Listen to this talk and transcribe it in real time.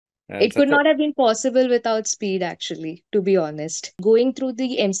And It could such a not have been possible without speed, actually, to be honest. Going through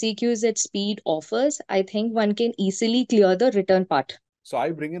the MCQs that speed offers, I think one can easily clear the written part. So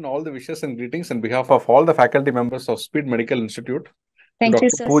I bring in all the wishes and greetings on behalf of all the faculty members of Speed Medical Institute to Thank you,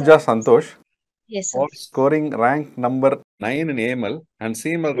 Dr. sir. Pooja Santhosh Yes, sir. for scoring rank number 9 in AML and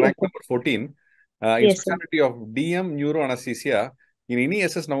CML Yes, rank sir. number 14 in Yes, sir. specialty of DM Neuro Anaesthesia in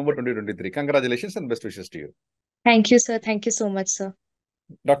INISS November 2023. Congratulations and best wishes to you. Thank you, sir. Thank you so much, sir.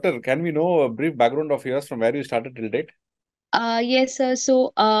 Doctor, can we know a brief background of yours from where you started till date? Yes, sir.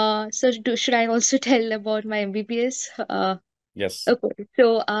 Should I also tell about my MBBS? Yes. Okay.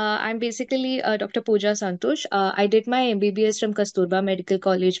 I'm basically Dr. Pooja Santhosh. I did my MBBS from Kasturba Medical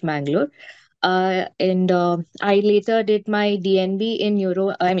College, Bangalore. And I later did my DNB in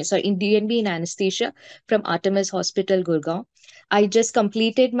in DNB in anesthesia from Artemis Hospital, Gurgaon. I just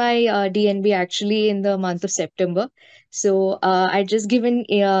completed my DNB actually in the month of September. I just given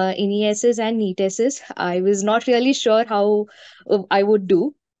NESS and NEETSs. I was not really sure how I would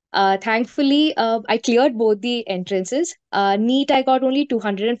do. Thankfully, I cleared both the entrances. NEET, I got only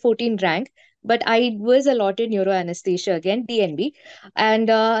 214 rank, but I was allotted neuro anesthesia again, DNB, and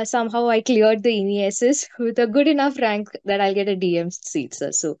somehow I cleared the NESs with a good enough rank that I'll get a DM seat,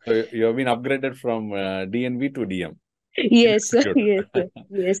 sir. So So you have been upgraded from DNV to DM. yes, sir. Institute. Yes, sir.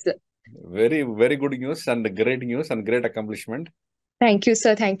 Yes, sir. Very, very good news and great accomplishment. Thank you,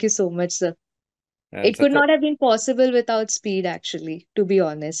 sir. Thank you so much, sir. And It could such a not have been possible without speed, actually, to be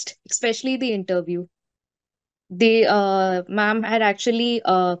honest, especially the interview. The ma'am had actually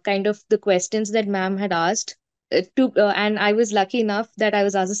kind of the questions that ma'am had asked and I was lucky enough that I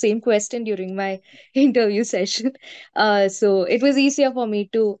was asked the same question during my interview session. So it was easier for me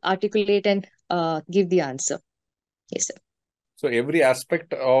to articulate and give the answer. Yes, sir. So every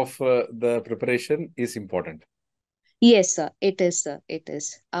aspect of the preparation is important. Yes, sir. It is, sir. It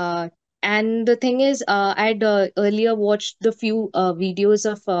is. And the thing is, I'd earlier watched the few videos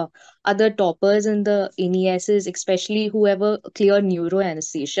of other toppers in the NESs, especially whoever cleared neuro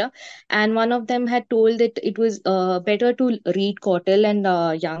anesthesia. And one of them had told that it was better to read Cottle and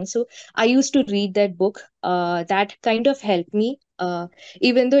Young. So I used to read that book. That kind of helped me.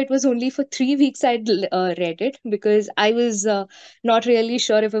 Even though it was only for 3 weeks, I'd read it because I was not really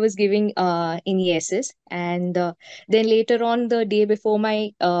sure if I was giving NESs. And then later on, the day before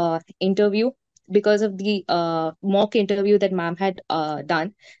my interview, because of the mock interview that ma'am had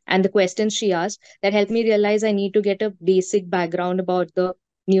done and the questions she asked, that helped me realize I need to get a basic background about the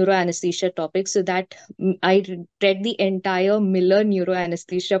neuro anesthesia topic. So that read the entire Miller neuro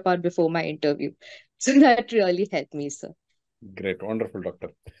anesthesia part before my interview. So that really helped me, sir. Great, wonderful, doctor.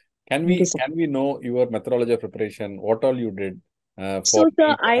 Thank you, sir. Can we know your methodology of preparation? What all you did for So, sir,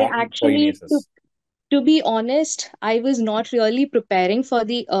 NEET I and for actually, INISS? to be honest, I was not really preparing for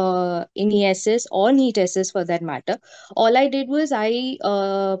the NESS or NEETSS for that matter. All I did was I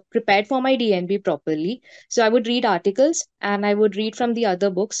prepared for my DNB properly. So I would read articles and I would read from the other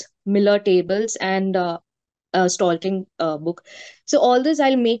books, Miller tables and Stolting book. So all this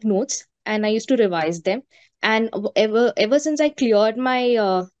I'll make notes and I used to revise them. And ever since I cleared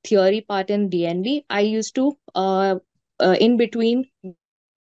my theory part in DNB, I used to in between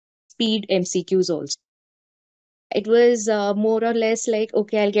speed MCQs also. It was more or less like,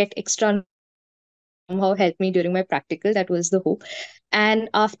 okay, I'll get extra somehow help me during my practical. That was the hope. And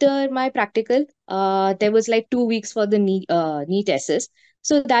after my practical, there was like 2 weeks for the NEET essays.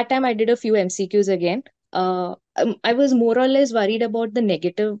 So that time I did a few MCQs again. I was more or less worried about the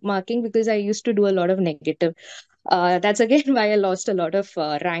negative marking because I used to do a lot of negative. That's again why I lost a lot of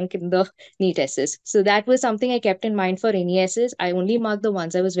rank in the NEET essays. So that was something I kept in mind for any essays. I only marked the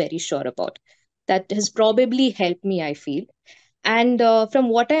ones I was very sure about. That has probably helped me, I feel. And from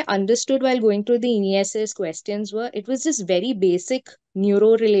what I understood while going through the NESS questions were, it was just very basic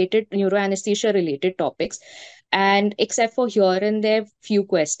neuro anesthesia related topics. And except for here and there, few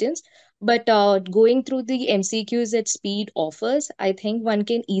questions. But going through the MCQs that speed offers, I think one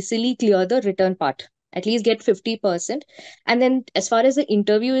can easily clear the written part, at least get 50%. And then as far as the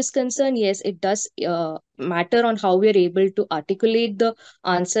interview is concerned, yes, it does matter on how we're able to articulate the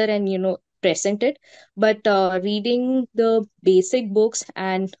answer and, present it. But reading the basic books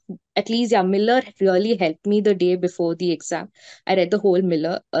and at least, yeah, Miller really helped me the day before the exam. I read the whole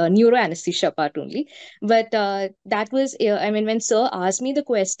Miller neuro anesthesia part only. But that was, I mean, when Sir asked me the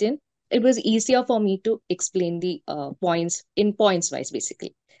question, it was easier for me to explain the points in points wise,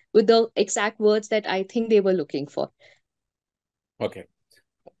 basically, with the exact words that I think they were looking for. Okay,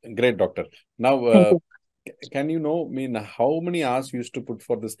 great, doctor. Now, Thank you. can you know, how many hours you used to put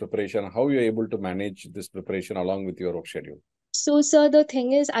for this preparation? How you are able to manage this preparation along with your work schedule? So, sir, the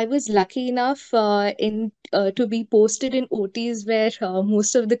thing is, I was lucky enough in to be posted in OTs where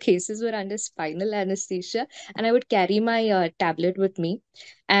most of the cases were under spinal anesthesia, and I would carry my tablet with me.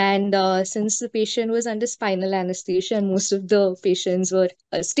 And since the patient was under spinal anesthesia and most of the patients were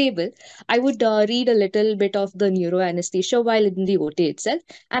stable, I would read a little bit of the neuro anesthesia while in the OT itself,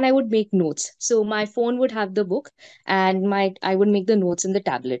 and I would make notes. So my phone would have the book, and my I would make the notes in the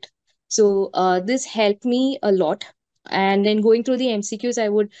tablet. So this helped me a lot. And then going through the MCQs,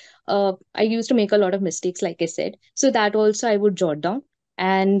 I used to make a lot of mistakes, like I said. So that also I would jot down.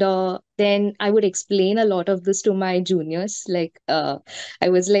 And then I would explain a lot of this to my juniors. I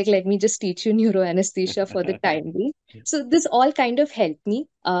was like, let me just teach you neuro anesthesia for the time being. So this all kind of helped me.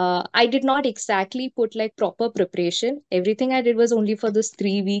 I did not exactly put like proper preparation. Everything I did was only for those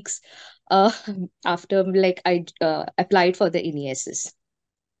 3 weeks uh, after like I applied for the INISS.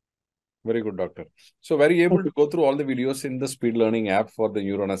 Very good, doctor. So were you able to go through all the videos in the speed learning app for the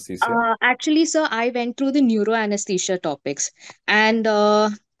neuro anesthesia? Actually, sir, I went through the neuro anesthesia topics, and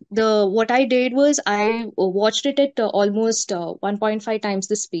the what I did was I watched it at almost 1.5 times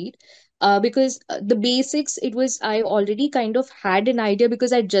the speed. Because the basics, it was I already kind of had an idea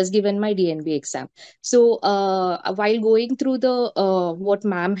because I'd just given my DNB exam. So while going through the what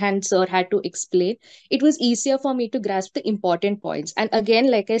ma'am and sir had to explain, it was easier for me to grasp the important points. And again,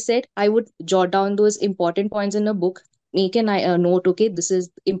 like I said, I would jot down those important points in a book, make a note, okay, this is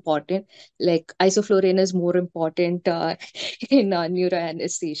important, like isoflurane is more important in neuro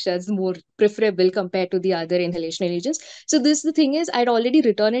anesthesia, it's more preferable compared to the other inhalation agents. So this the thing is, I'd already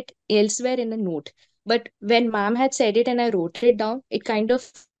written it elsewhere in a note, but when ma'am had said it and I wrote it down, it kind of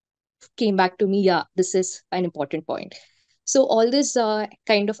came back to me, yeah, this is an important point. So all this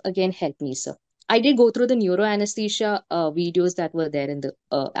kind of again helped me, sir. I did go through the neuro anesthesia videos that were there in the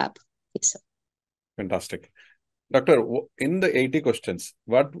app. Yes, sir. Fantastic. Doctor, in the 80 questions,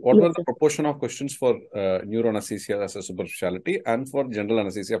 what Yes, were the sir. proportion of questions for neuro anesthesia as a super specialty and for general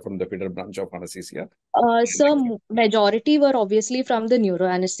anesthesia from the feeder branch of anesthesia? Majority were obviously from the neuro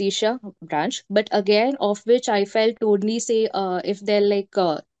anesthesia branch, but again, of which I felt only say if they're like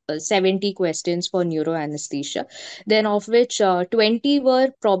 70 questions for neuro anesthesia, then of which 20 were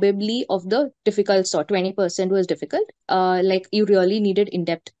probably of the difficult sort. 20% was difficult. Like you really needed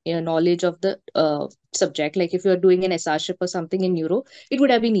in-depth knowledge of the subject. Like if you're doing an SRship or something in neuro, it would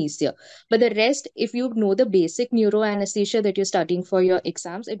have been easier. But the rest, if you know the basic neuro anesthesia that you're studying for your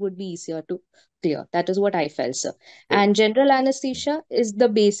exams, it would be easier to clear. That is what I felt, sir. And general anesthesia is the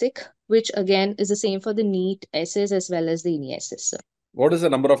basic, which again is the same for the NEET, SS as well as the INISS, sir. What is the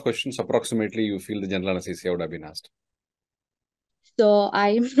number of questions approximately you feel the general anesthesia would have been asked? So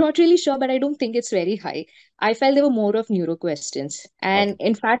I'm not really sure, but I don't think it's very high. I felt there were more of neuro questions. And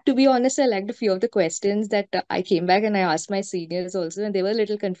in fact, to be honest, I liked a few of the questions that I came back and I asked my seniors also, and they were a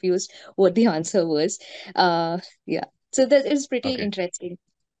little confused what the answer was. Yeah. So that is pretty interesting.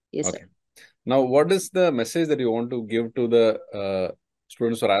 Yes, sir. Okay. Now, what is the message that you want to give to the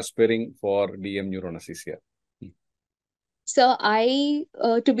students who are aspiring for DM neuro anesthesia? So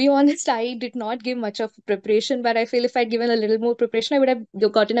to be honest, I did not give much of preparation, but I feel if I'd given a little more preparation, I would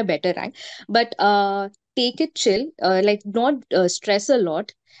have gotten a better rank. But take it chill, like not stress a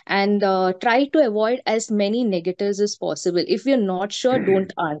lot, and try to avoid as many negatives as possible. If you're not sure,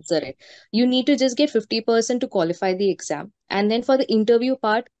 don't answer it. You need to just get 50% to qualify the exam. And then for the interview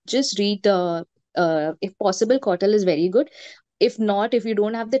part, just read if possible, Cottle is very good. If not, if you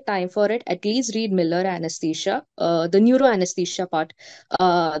don't have the time for it, at least read Miller anesthesia, the neuro anesthesia part,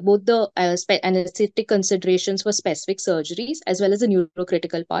 both the anesthetic considerations for specific surgeries as well as the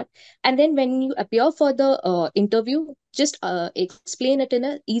neurocritical part. And then when you appear for the interview, just explain it in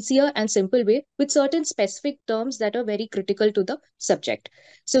an easier and simple way with certain specific terms that are very critical to the subject.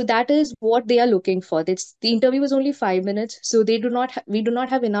 So that is what they are looking for. The interview is only 5 minutes, so we do not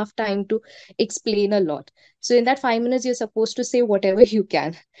have enough time to explain a lot. So in that 5 minutes, you're supposed to say whatever you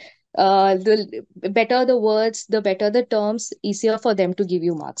can. The better the words, the better the terms, easier for them to give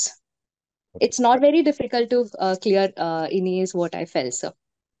you marks. It's not very difficult to clear INI is what I felt, sir.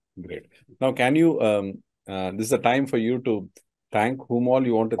 Great. Now, can you, this is the time for you to thank whom all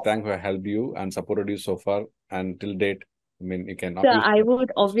you want to thank who have helped you and supported you so far and till date. I mean, you can. So I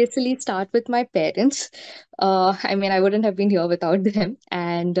would obviously start with my parents. I mean, I wouldn't have been here without them.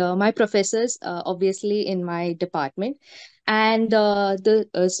 And my professors, obviously, in my department. And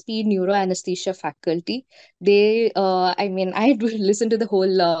the speed neuro anesthesia faculty. They, I mean, I would listen to the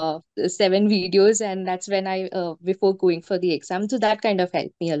whole 7 videos, and that's when before going for the exam. So that kind of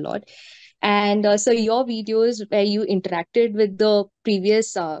helped me a lot. And so your videos where you interacted with the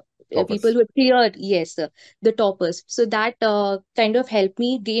previous people who had cleared, yes, sir, the toppers. So that kind of helped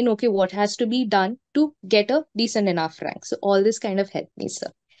me gain, okay, what has to be done to get a decent enough rank. So all this kind of helped me, sir.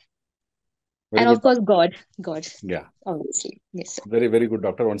 Very And good. of course, God. Yeah. Obviously. Yes, sir. Very, very good,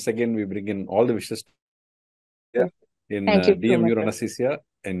 doctor. Once again, we bring in all the wishes in Thank you so DM much, Neuro sir. Anaesthesia,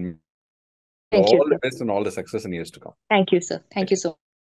 and Thank you, all the sir. best and all the success in years to come. Thank you, sir. Thank you so much.